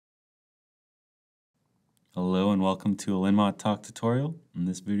Hello and welcome to a LinMot Talk tutorial. In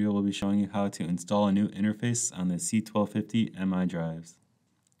this video we'll be showing you how to install a new interface on the C1250-MI drives.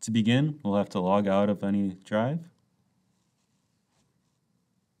 To begin, we'll have to log out of any drive.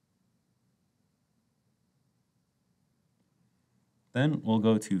 Then we'll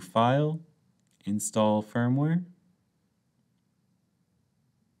go to File, Install Firmware.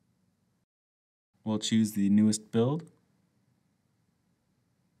 We'll choose the newest build.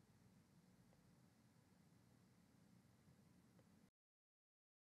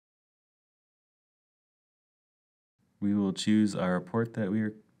 We will choose our port that we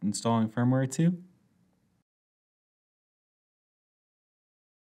are installing firmware to.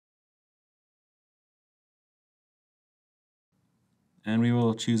 And we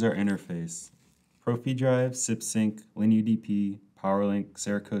will choose our interface. Profi drive, SIP-Sync, LinUDP, PowerLink,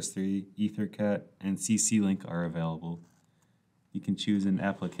 Seracos 3, EtherCAT, and CC-Link are available. You can choose an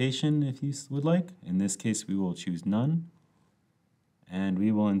application if you would like. In this case, we will choose none, and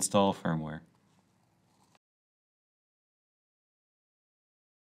we will install firmware.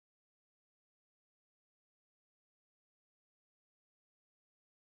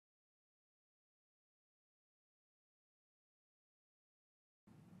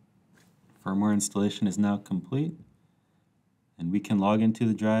 Firmware installation is now complete, and we can log into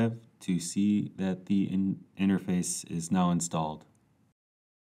the drive to see that the interface is now installed.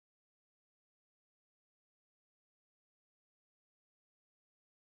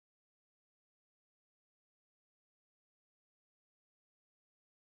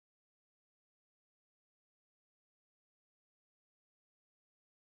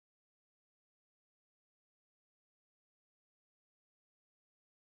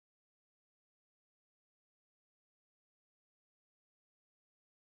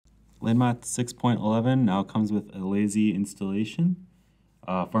 LinMot 6.11 now comes with a lazy installation.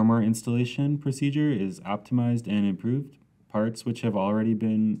 Firmware installation procedure is optimized and improved. Parts which have already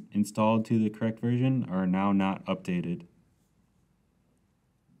been installed to the correct version are now not updated.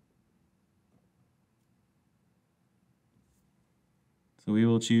 So we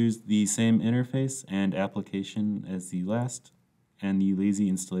will choose the same interface and application as the last, and the lazy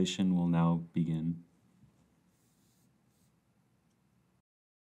installation will now begin.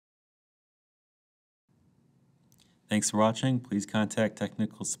 Thanks for watching. Please contact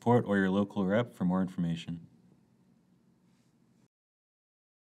technical support or your local rep for more information.